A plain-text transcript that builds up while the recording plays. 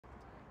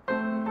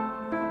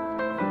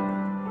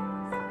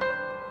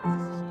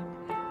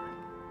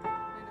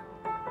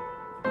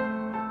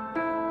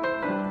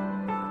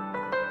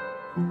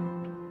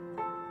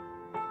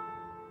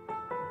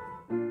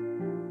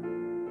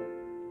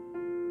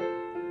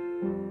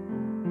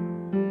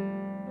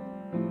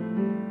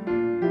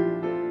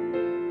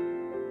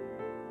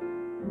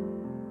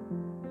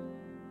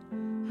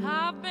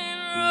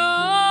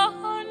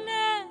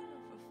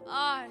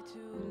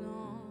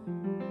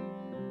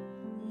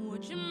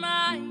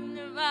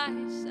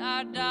device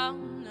are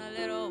down a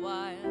little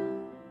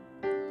while,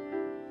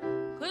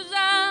 'cause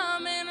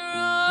I'm in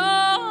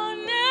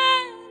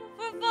running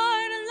for far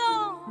too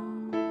long.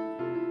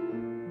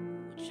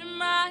 Would you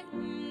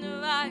mind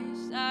if I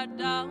sat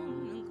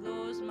down and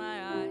closed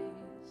my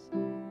eyes?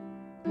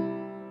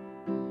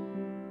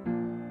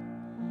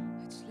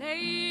 It's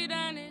late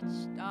and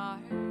it's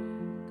dark.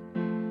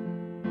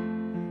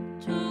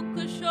 Took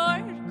a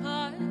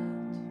shortcut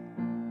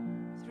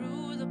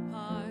through the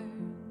park.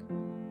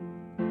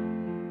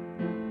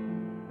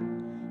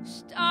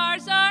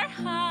 Stars are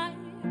high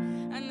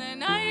and the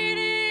night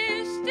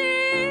is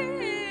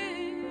still.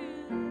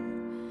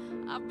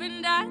 I've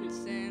been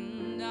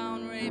dancing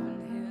down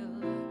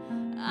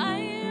Ravenhill.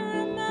 I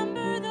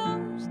remember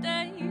those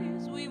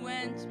days we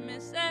went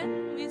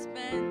missing, we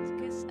spent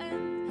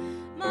kissing.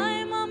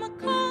 My mama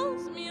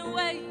calls me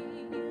away,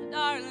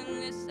 darling,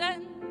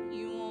 listen,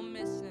 you won't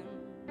miss him.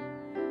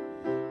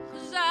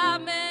 'Cause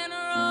I've been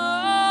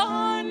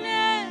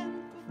running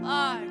for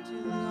far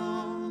too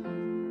long.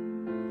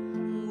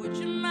 Would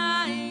you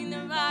mind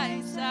if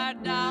I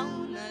sat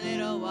down a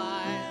little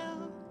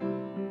while?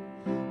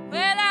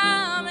 Well,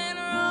 I've been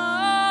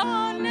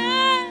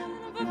running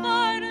for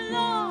far too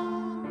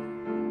long.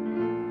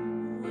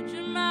 Would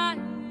you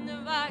mind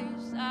if I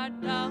sat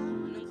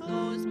down and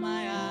closed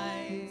my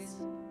eyes?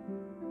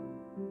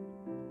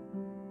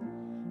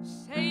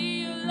 Say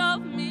you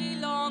love me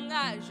long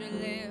as you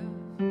live.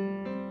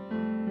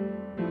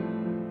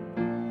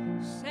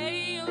 Say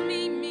you'll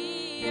meet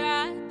me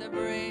at the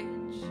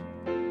bridge.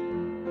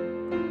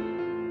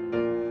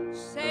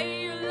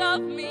 Say you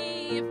love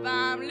me if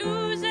I'm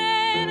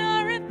losing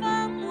or if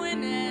I'm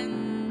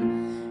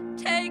winning.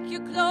 Take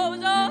your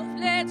clothes off,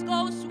 let's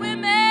go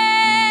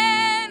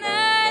swimming.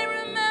 I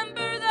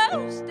remember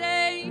those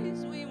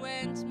days we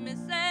went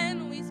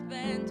missing, we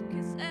spent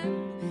kissing.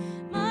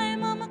 My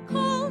mama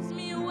calls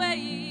me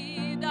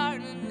away,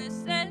 darling,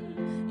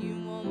 listen, you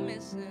won't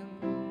miss him.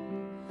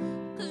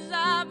 'Cause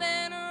I've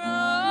been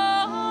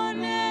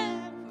running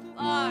for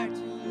far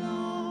too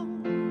long.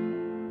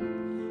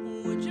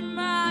 Would you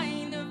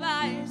mind if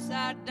I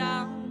sat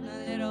down a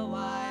little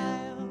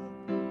while?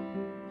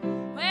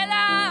 Well,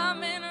 I've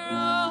been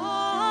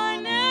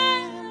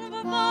running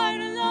for far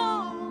too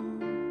long.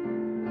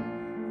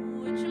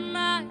 Would you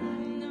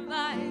mind if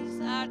I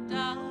sat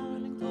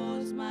down and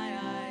closed my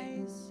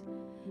eyes?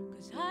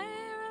 'Cause I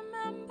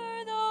remember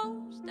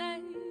those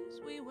days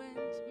we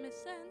went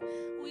missing,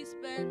 we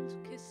spent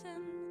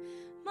kissing.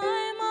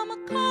 My mama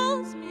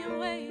calls me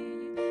away,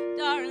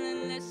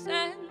 darling,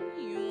 listen,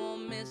 you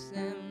won't miss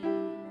him.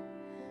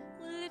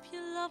 Well, if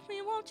you love me,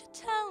 won't you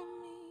tell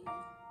me?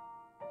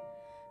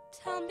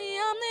 Tell me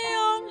I'm the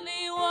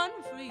only one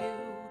for you.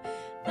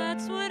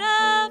 That's what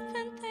I've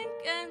been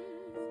thinking.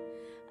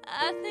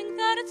 I think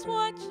that it's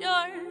what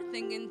you're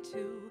thinking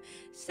too.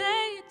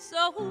 Say it's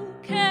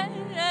okay.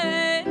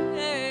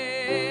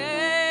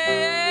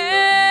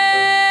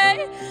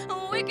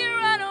 We can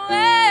run away.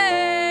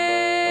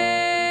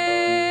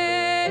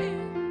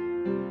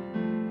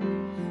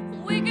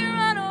 We can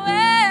run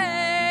away.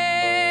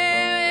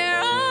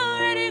 We're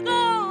already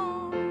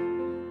gone.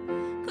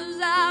 'Cause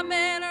I've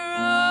been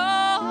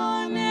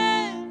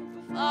running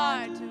for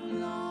far too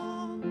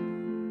long.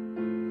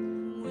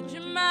 Would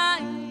you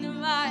mind if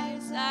I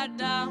sat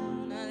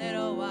down a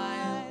little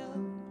while?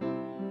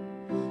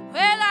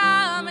 Well,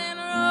 I've been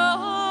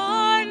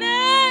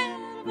running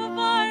for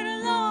far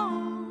too long.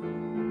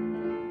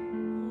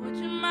 Would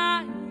you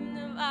mind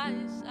if I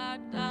sat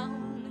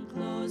down and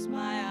closed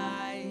my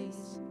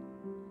eyes?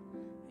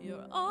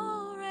 You're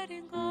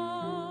already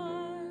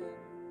gone.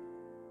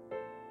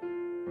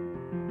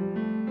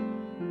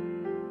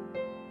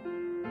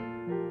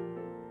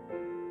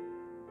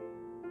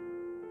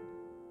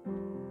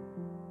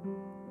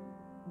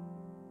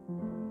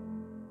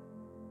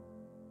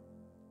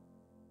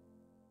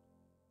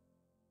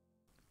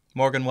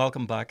 Morgan,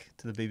 welcome back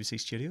to the BBC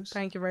studios.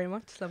 Thank you very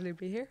much. It's lovely to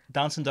be here.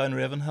 Dancing Down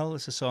Ravenhill,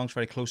 this song's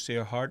very close to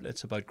your heart.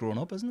 It's about growing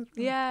up, isn't it?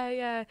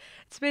 Yeah.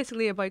 It's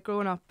basically about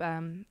growing up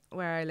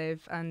where I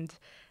live and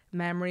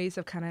memories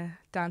of kind of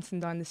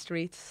dancing down the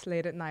streets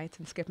late at night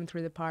and skipping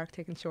through the park,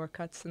 taking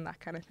shortcuts and that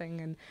kind of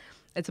thing. And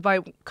it's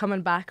about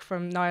coming back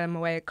from, now I'm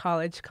away at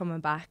college,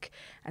 coming back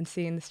and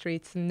seeing the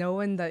streets and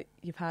knowing that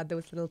you've had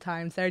those little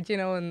times there, do you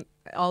know, and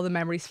all the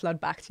memories flood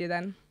back to you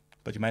then.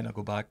 But you might not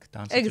go back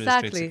dancing through the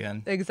streets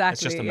again. Exactly.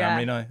 It's just a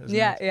memory now, isn't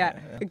it? Yeah,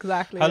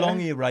 exactly. How long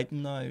are you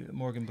writing now,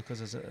 Morgan?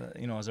 Because as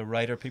a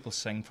writer, people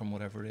sing from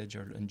whatever age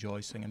or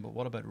enjoy singing. But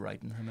what about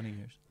writing? How many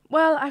years?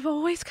 Well, I've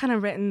always kind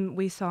of written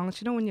wee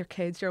songs. You know, when you're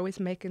kids, you're always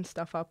making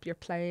stuff up. You're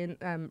playing,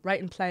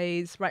 writing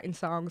plays, writing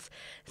songs.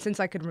 Since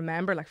I could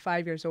remember, like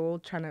 5 years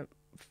old, trying to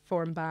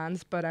form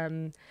bands. But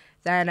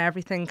then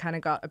everything kind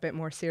of got a bit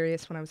more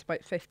serious when I was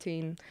about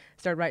 15.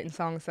 Started writing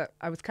songs that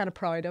I was kind of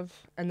proud of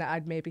and that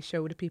I'd maybe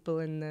show to people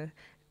in the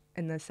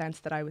in the sense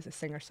that I was a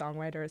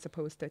singer-songwriter as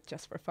opposed to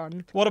just for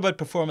fun. What about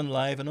performing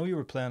live? I know you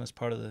were playing as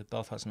part of the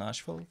Belfast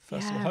Nashville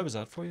Festival. Yeah. How was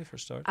that for you for a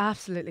start?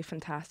 Absolutely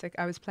fantastic.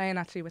 I was playing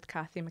actually with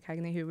Kathy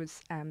McKegney, who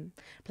was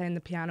playing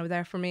the piano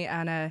there for me,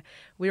 and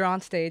we were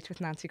on stage with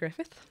Nanci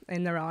Griffith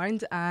in the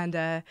round, and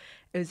it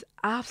was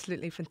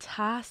absolutely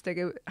fantastic.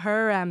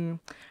 Her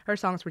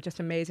songs were just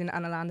amazing,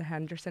 and Alana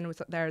Henderson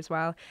was there as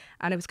well,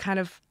 and it was kind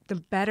of the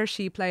better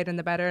she played and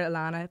the better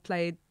Alana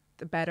played,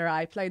 the better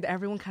I played.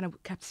 Everyone kind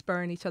of kept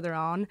spurring each other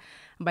on,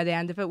 and by the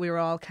end of it we were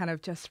all kind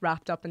of just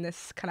wrapped up in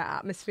this kind of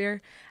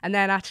atmosphere. And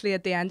then actually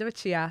at the end of it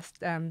she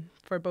asked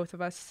for both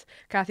of us,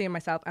 Kathy and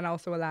myself, and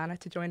also Alana,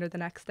 to join her the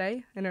next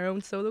day in her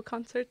own solo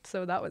concert.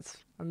 So that was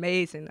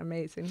amazing.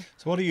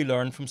 So what do you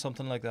learn from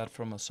something like that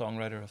from a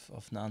songwriter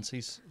of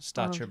Nancy's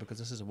stature? Because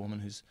this is a woman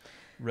who's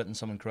written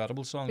some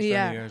incredible songs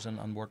down the years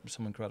and worked with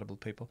some incredible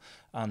people,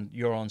 and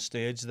you're on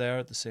stage there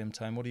at the same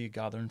time. What are you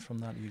gathering from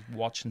that? Are you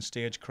watching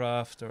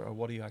stagecraft, or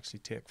what do you actually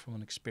take from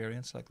an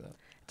experience like that?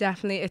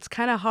 Definitely. It's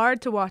kind of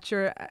hard to watch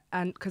her,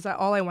 and because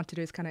all I want to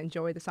do is kind of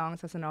enjoy the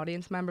songs as an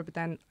audience member, but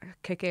then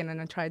kick in and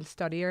then try and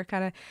study her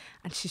kind of,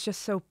 and she's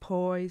just so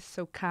poised,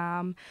 so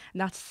calm,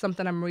 and that's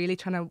something I'm really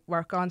trying to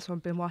work on. So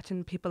I've been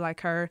watching people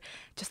like her,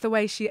 just the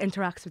way she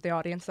interacts with the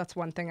audience. That's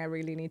one thing I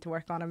really need to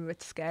work on. I'm a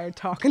bit scared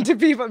talking to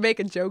people,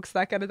 making jokes,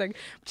 that kind of thing.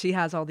 But she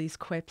has all these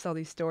quips, all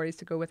these stories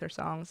to go with her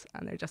songs,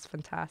 and they're just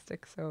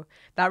fantastic. So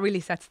that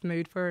really sets the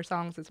mood for her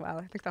songs as well.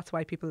 I think that's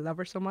why people love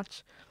her so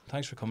much.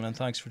 Thanks for coming in.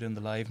 Thanks for doing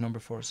the live number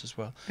for us as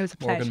well. It was a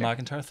pleasure. Morgan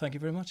MacIntyre, thank you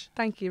very much.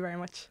 Thank you very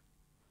much.